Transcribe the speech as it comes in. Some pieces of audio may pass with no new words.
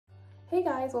Hey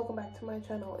guys, welcome back to my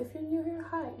channel. If you're new here,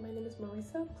 hi, my name is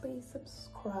Marissa. Please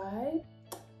subscribe.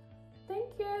 Thank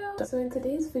you. So in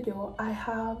today's video, I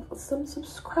have some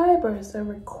subscribers that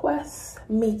request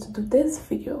me to do this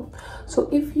video. So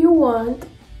if you want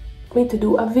me to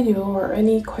do a video or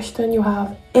any question you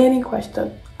have, any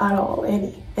question at all,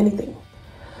 anything,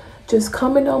 just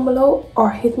comment down below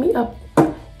or hit me up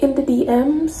in the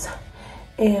DMs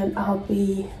and I'll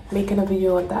be making a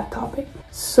video on that topic.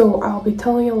 So I'll be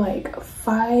telling you like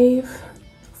five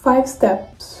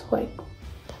steps.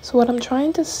 So what I'm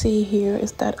trying to say here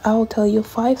is that I'll tell you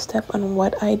 5 steps on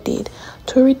what I did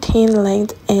to retain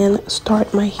length and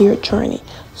start my hair journey.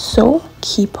 So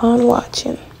keep on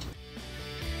watching.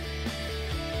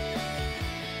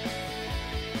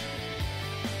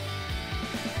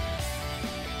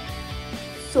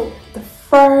 So the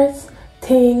first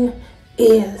thing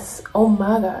is, oh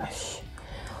my gosh,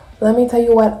 let me tell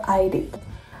you what I did.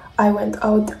 I went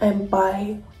out and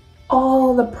buy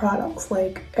all the products,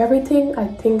 like everything I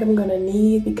think I'm gonna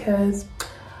need, because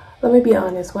let me be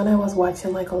honest, when I was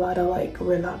watching like a lot of like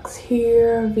relax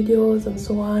hair videos and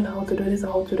so on, how to do this,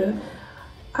 how to do that,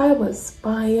 I was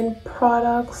buying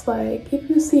products, like if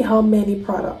you see how many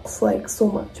products, like so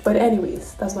much. But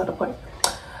anyways, that's not the point.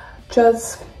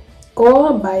 Just go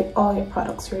and buy all your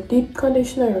products, your deep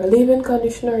conditioner, your leave-in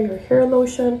conditioner, your hair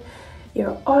lotion,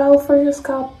 your oil for your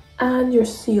scalp, and your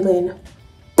sealing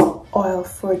oil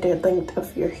for the length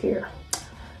of your hair.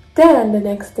 Then the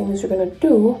next things you're gonna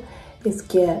do is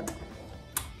get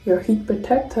your heat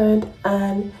protectant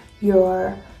and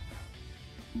your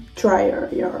dryer,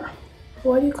 your,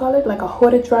 what do you call it, like a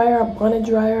hooded dryer, a bonnet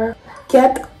dryer.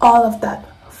 Get all of that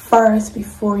first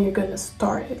before you're gonna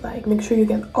start it. Like make sure you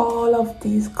get all of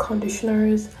these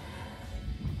conditioners,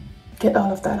 get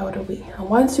all of that out of the way. And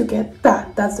once you get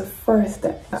that, that's the first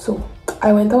step. So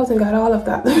I went out and got all of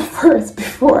that first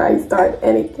before I start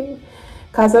anything,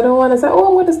 because I don't want to say, oh,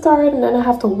 I'm going to start and then I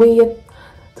have to wait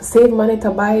to save money to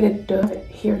buy the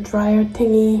hair dryer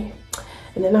thingy,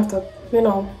 and then after, you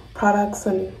know, products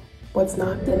and what's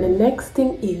not. Then the next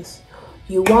thing is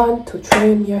you want to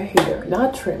trim your hair,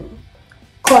 not trim,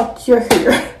 cut your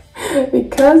hair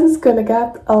because it's gonna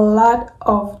get a lot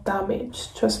of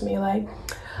damage. Trust me. Like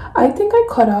I think I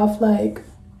cut off like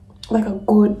a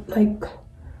good, like,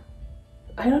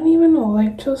 I don't even know,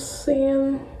 like just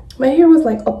saying, my hair was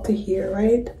like up to here,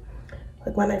 right?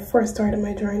 Like when I first started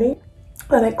my journey,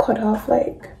 and I cut off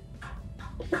like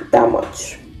that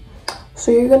much.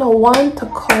 So you're gonna want to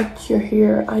cut your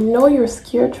hair. I know you're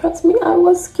scared, trust me, I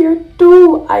was scared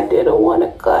too. I didn't want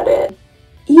to cut it.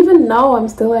 Even now I'm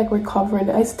still like recovering.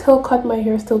 I still cut my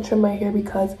hair, still trim my hair,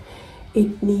 because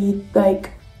it need,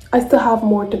 like, I still have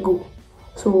more to go.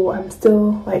 So I'm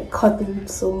still like cutting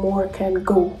so more can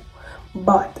go.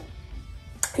 But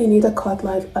you need to cut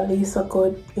like at least a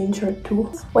good inch or 2.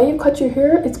 When you cut your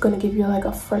hair, it's going to give you like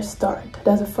a fresh start.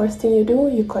 That's the first thing you do,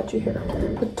 you cut your hair.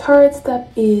 The third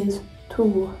step is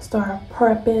to start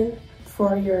prepping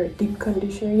for your deep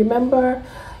conditioner. Remember,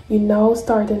 you're now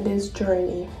starting this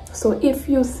journey. So if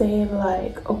you're saying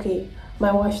like, okay,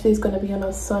 my wash day is going to be on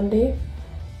a Sunday,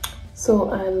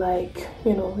 so, and like,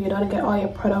 you know, you don't get all your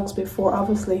products before,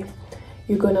 obviously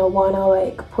you're gonna wanna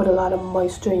like put a lot of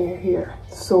moisture in your hair.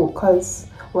 So because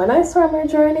when I start my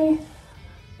journey,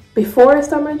 before I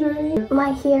start my journey, my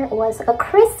hair was a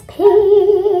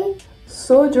crispy,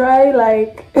 so dry,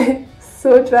 like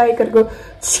so dry, I could go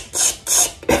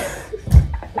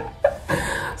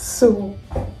so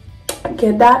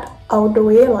get that out the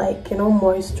way, like, you know,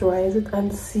 moisturize it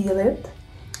and seal it.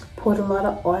 Put a lot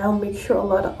of oil, make sure a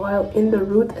lot of oil in the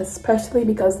root, especially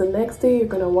because the next day you're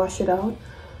gonna wash it out.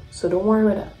 So don't worry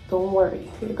about that, don't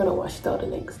worry, you're gonna wash it out the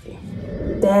next day.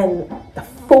 Then the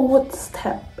 4th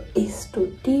step is to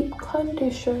deep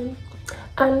condition.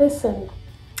 And listen,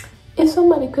 if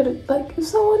somebody could, like, if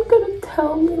someone could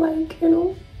tell me, like, you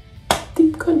know,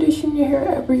 deep condition your hair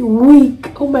every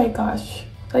week, oh my gosh,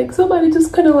 like somebody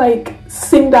just kind of like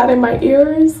sing that in my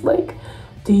ears, like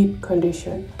deep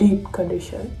condition, deep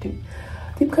condition.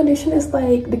 Deep condition is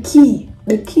like the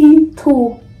key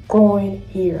to growing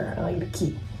hair, like the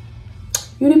key.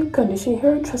 You deep condition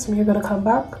hair, trust me, you're gonna come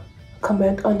back,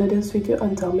 comment under this video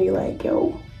and tell me like,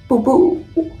 yo, boo-boo,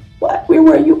 what, where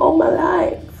were you all my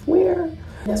life, where?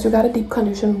 Yes, you gotta deep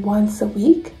condition once a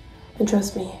week, and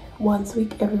trust me, once a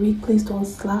week, every week. Please don't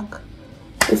slack.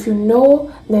 If you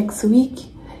know next week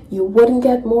you wouldn't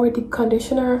get more deep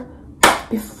conditioner,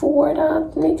 before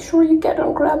that, make sure you get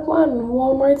and grab one.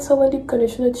 Walmart selling deep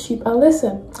conditioner cheap. And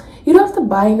listen, you don't have to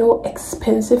buy no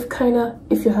expensive kind of,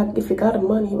 if you got the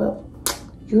money, well,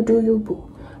 you do you,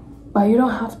 boo. But you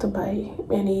don't have to buy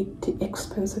any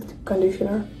expensive deep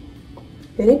conditioner.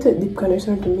 They need to deep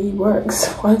conditioner to me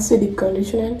works. Once you deep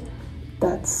conditioning,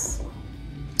 that's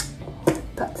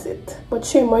it. But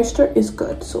Shea Moisture is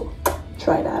good, so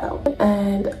try that out.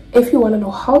 And if you want to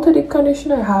know how to deep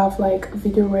condition, I have like a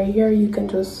video right here. You can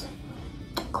just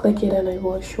click it and I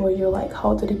will show you like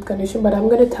how to deep condition. But I'm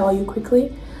gonna tell you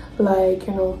quickly, like,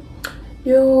 you know,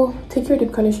 you take your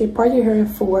deep conditioner, part your hair in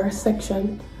 4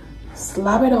 sections,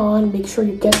 slap it on, make sure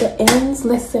you get the ends.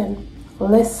 Listen,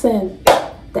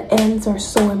 the ends are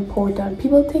so important.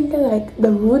 People think like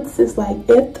the roots is like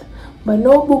it, but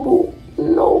no, boo boo,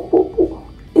 no, boo boo.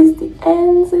 It's the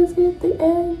ends, is it? The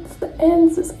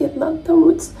ends is it, not the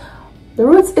roots. The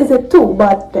roots is it too,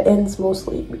 but the ends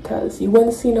mostly, because you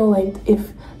won't see no length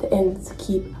if the ends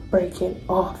keep breaking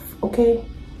off. Okay.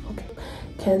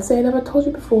 Can't say I never told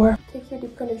you before. Take your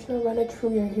deep conditioner, run it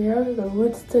through your hair, the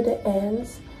roots to the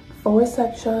ends, 4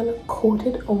 section, coat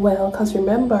it well, because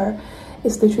remember,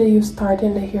 it's literally you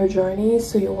starting the hair journey,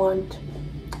 so you want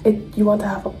to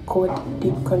have a good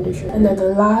deep conditioner. And then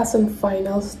the last and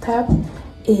final step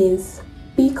is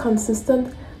be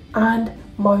consistent and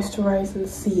moisturize and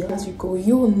seal as you go.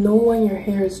 You'll know when your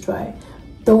hair is dry.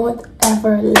 Don't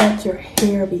ever let your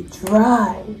hair be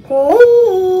dry.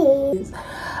 Please.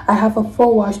 I have a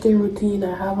full wash day routine.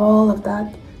 I have all of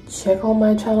that. Check out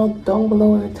my channel down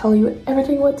below. I'll tell you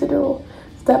everything what to do,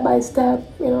 step by step.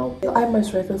 You know, I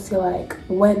moisturize and seal like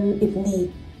when it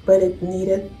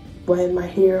needed. When my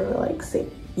hair like say,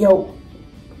 yo,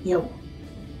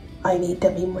 I need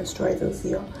to be moisturized and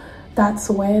seal. That's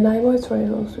when I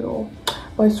moisturize and seal.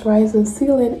 Moisturize and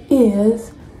sealing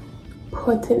is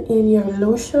putting in your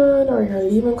lotion or your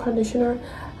leave-in conditioner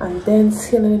and then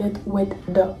sealing it with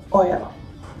the oil.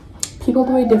 People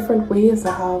do it different ways.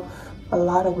 I have a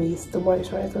lot of ways to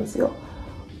moisturize and seal.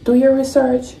 Do your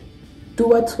research, do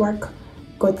what's work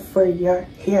good for your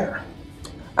hair.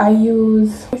 I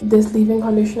use this leave-in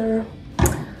conditioner.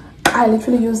 I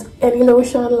literally use any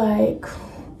lotion, like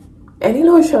any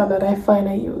lotion that I find.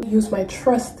 I use my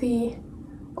trusty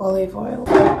olive oil.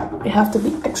 It have to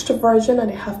be extra virgin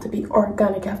and it have to be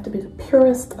organic. It have to be the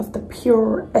purest of the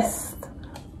purest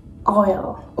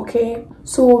oil. Okay,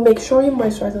 so make sure you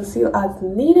moisturize and seal as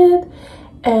needed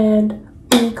and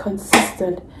be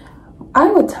consistent.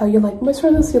 I would tell you like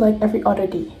moisturize and seal like every other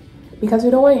day, because you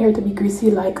don't want your hair to be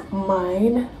greasy like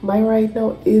mine. Mine right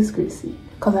now is greasy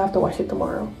because I have to wash it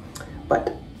tomorrow,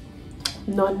 but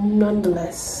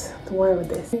nonetheless, don't worry with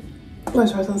this.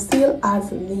 Moisturize and seal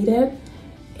as needed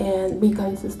and be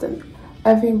consistent.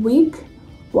 Every week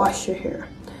wash your hair,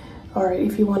 or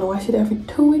if you want to wash it every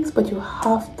 2 weeks, but you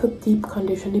have to deep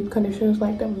condition. Deep condition is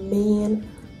like the main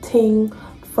thing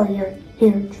for your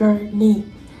hair journey.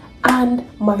 And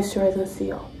moisturize and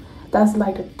seal, that's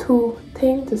like the 2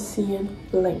 things to seeing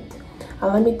length.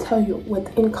 And let me tell you,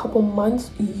 within a couple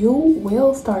months you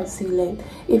will start seeing length.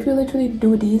 If you literally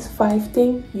do these 5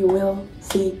 things, you will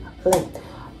see length.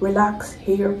 Relax,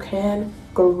 hair can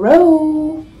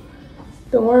grow.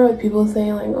 Don't worry with people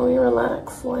saying like, oh, you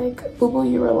relax. Like, boo boo,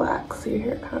 you relax, your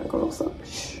hair can't grow. So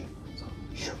shh,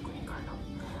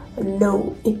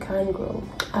 no, it can grow.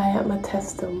 I am a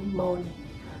testimony.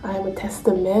 I am a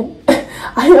testament.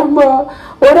 I am a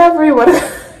whatever you want.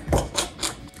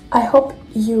 I hope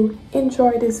you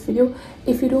enjoyed this video.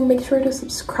 If you do, make sure to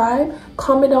subscribe,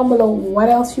 comment down below what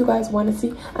else you guys want to see,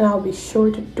 and I'll be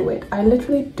sure to do it. I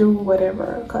literally do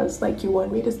whatever because like you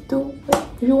want me to do. Like,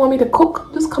 if you want me to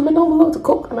cook, just comment down below to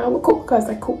cook and I will cook, because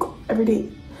I cook every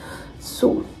day.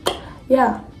 So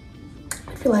yeah,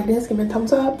 if you like this, give me a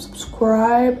thumbs up,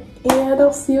 subscribe, and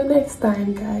I'll see you next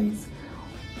time, guys.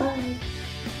 Bye.